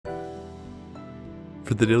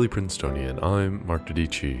For the Daily Princetonian, I'm Mark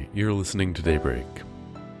Dodici. You're listening to Daybreak.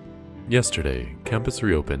 Yesterday, campus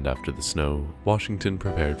reopened after the snow, Washington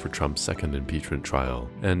prepared for Trump's second impeachment trial,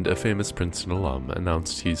 and a famous Princeton alum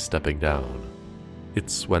announced he's stepping down.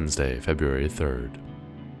 It's Wednesday, February 3rd.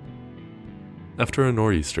 After a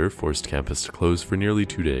nor'easter forced campus to close for nearly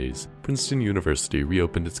 2 days, Princeton University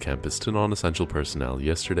reopened its campus to non-essential personnel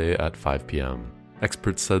yesterday at 5 p.m.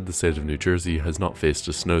 Experts said the state of New Jersey has not faced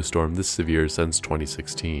a snowstorm this severe since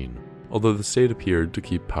 2016. Although the state appeared to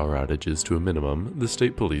keep power outages to a minimum, the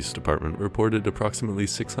state police department reported approximately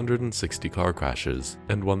 660 car crashes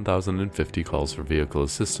and 1,050 calls for vehicle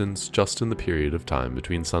assistance just in the period of time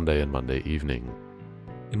between Sunday and Monday evening.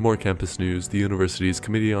 In more campus news, the university's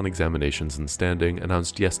Committee on Examinations and Standing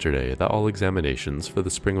announced yesterday that all examinations for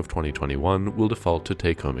the spring of 2021 will default to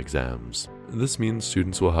take-home exams. This means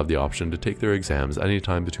students will have the option to take their exams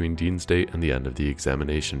anytime between Dean's Date and the end of the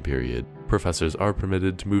examination period. Professors are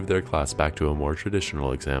permitted to move their class back to a more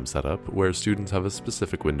traditional exam setup, where students have a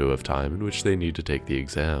specific window of time in which they need to take the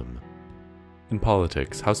exam. In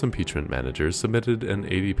politics, House impeachment managers submitted an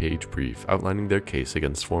 80-page brief outlining their case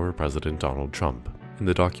against former President Donald Trump. In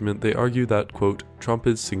the document, they argue that, quote, Trump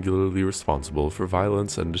is singularly responsible for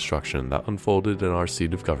violence and destruction that unfolded in our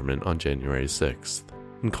seat of government on January 6th.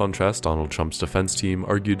 In contrast, Donald Trump's defense team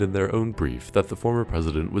argued in their own brief that the former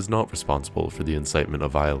president was not responsible for the incitement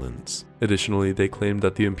of violence. Additionally, they claimed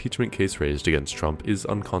that the impeachment case raised against Trump is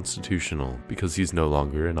unconstitutional because he's no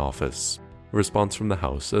longer in office. A response from the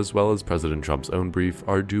House, as well as President Trump's own brief,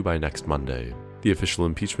 are due by next Monday. The official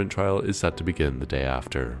impeachment trial is set to begin the day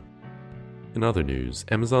after. In other news,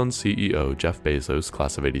 Amazon CEO Jeff Bezos,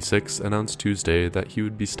 class of '86, announced Tuesday that he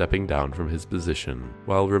would be stepping down from his position,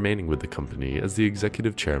 while remaining with the company as the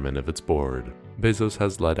executive chairman of its board. Bezos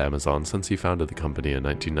has led Amazon since he founded the company in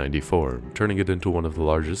 1994, turning it into one of the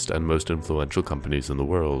largest and most influential companies in the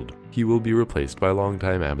world. He will be replaced by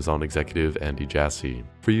longtime Amazon executive Andy Jassy.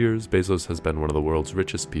 For years, Bezos has been one of the world's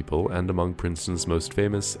richest people and among Princeton's most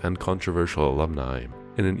famous and controversial alumni.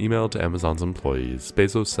 In an email to Amazon's employees,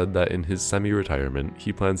 Bezos said that in his semi-retirement,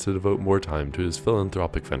 he plans to devote more time to his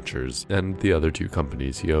philanthropic ventures and the other two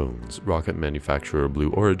companies he owns, rocket manufacturer Blue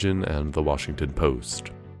Origin and The Washington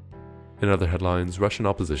Post. In other headlines, Russian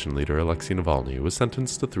opposition leader Alexei Navalny was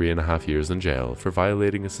sentenced to 3.5 years in jail for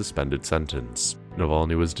violating a suspended sentence.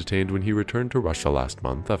 Navalny was detained when he returned to Russia last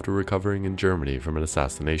month after recovering in Germany from an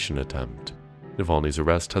assassination attempt. Navalny's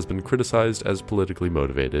arrest has been criticized as politically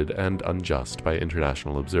motivated and unjust by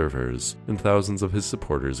international observers, and thousands of his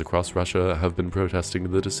supporters across Russia have been protesting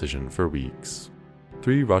the decision for weeks.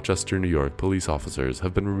 3 Rochester, New York police officers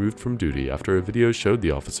have been removed from duty after a video showed the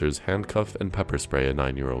officers handcuff and pepper spray a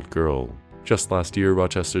 9-year-old girl. Just last year,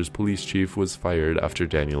 Rochester's police chief was fired after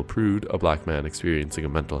Daniel Prude, a black man experiencing a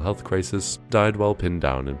mental health crisis, died while pinned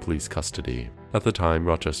down in police custody. At the time,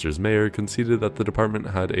 Rochester's mayor conceded that the department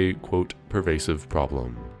had a, quote, pervasive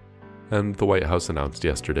problem. And the White House announced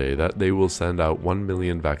yesterday that they will send out 1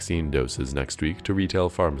 million vaccine doses next week to retail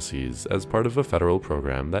pharmacies as part of a federal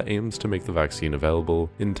program that aims to make the vaccine available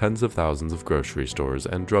in tens of thousands of grocery stores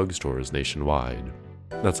and drugstores nationwide.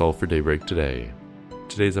 That's all for Daybreak today.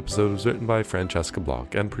 Today's episode was written by Francesca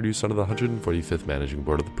Block and produced under the 145th Managing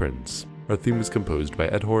Board of the Prince. Our theme was composed by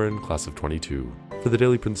Ed Horan, class of '22. For the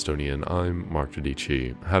Daily Princetonian, I'm Mark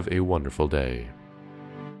Dodici. Have a wonderful day.